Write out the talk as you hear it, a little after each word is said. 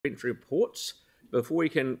supplementary reports. Before we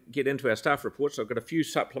can get into our staff reports, I've got a few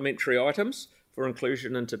supplementary items for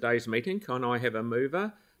inclusion in today's meeting. Can I have a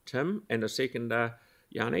mover, Tim, and a seconder,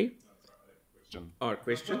 Yanni? Question. Oh, a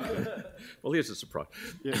question? Well, here's a surprise.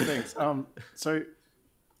 Yeah, thanks. So,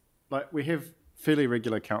 we have fairly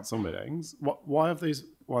regular council meetings. Why have these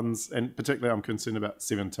ones, and particularly I'm concerned about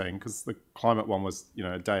 17, because the climate one was,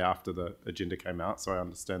 a day after the agenda came out, so I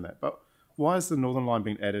understand that. But why is the Northern Line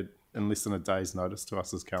being added in less than a day's notice to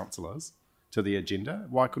us as councillors to the agenda?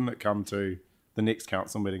 Why couldn't it come to the next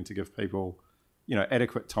council meeting to give people,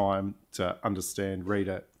 adequate time to understand, read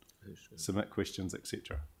it, submit questions,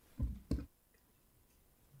 etc.?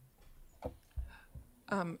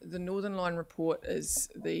 The Northern Line report is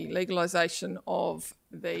the legalisation of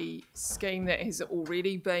the scheme that has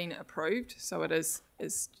already been approved. So it is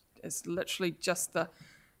literally just the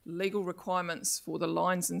legal requirements for the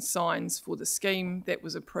lines and signs for the scheme that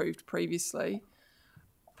was approved previously.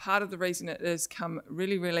 Part of the reason it has come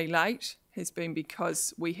really, really late has been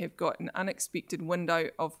because we have got an unexpected window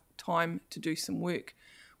of time to do some work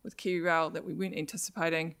with KiwiRail that we weren't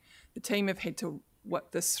anticipating. The team have had to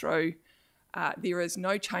whip this through. There is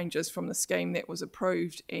no changes from the scheme that was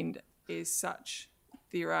approved, and as such,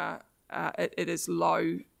 it is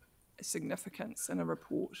low significance in a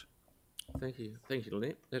report. Thank you,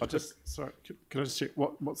 Lynette. Sorry, can I just check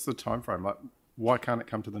what's the time frame? Why can't it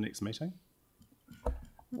come to the next meeting?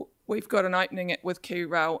 We've got an opening with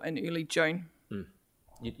KiwiRail in early June.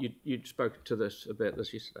 You spoke about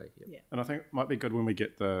this yesterday. Yeah. And I think it might be good when we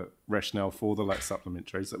get the rationale for the late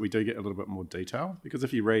supplementaries that we do get a little bit more detail, because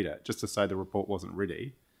if you read it, just to say the report wasn't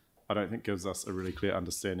ready, I don't think gives us a really clear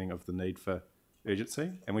understanding of the need for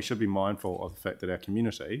urgency. And we should be mindful of the fact that our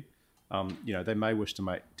community, they may wish to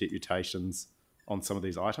make deputations on some of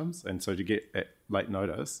these items. And so to get at late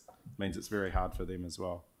notice means it's very hard for them as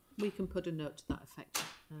well. We can put a note to that effect,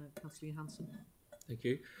 Councillor Johansson. Thank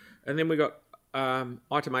you. And then we got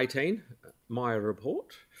item 18, my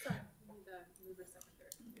report.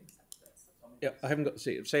 Yeah, I haven't got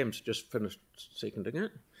Sam's just finished seconding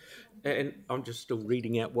it, and I'm just still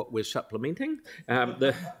reading out what we're supplementing.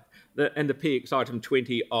 The PX item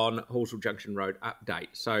 20 on Hallsville Junction Road update.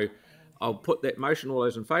 So I'll put that motion. All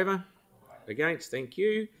those in favour? Against? Thank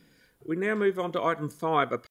you. We now move on to item 5, a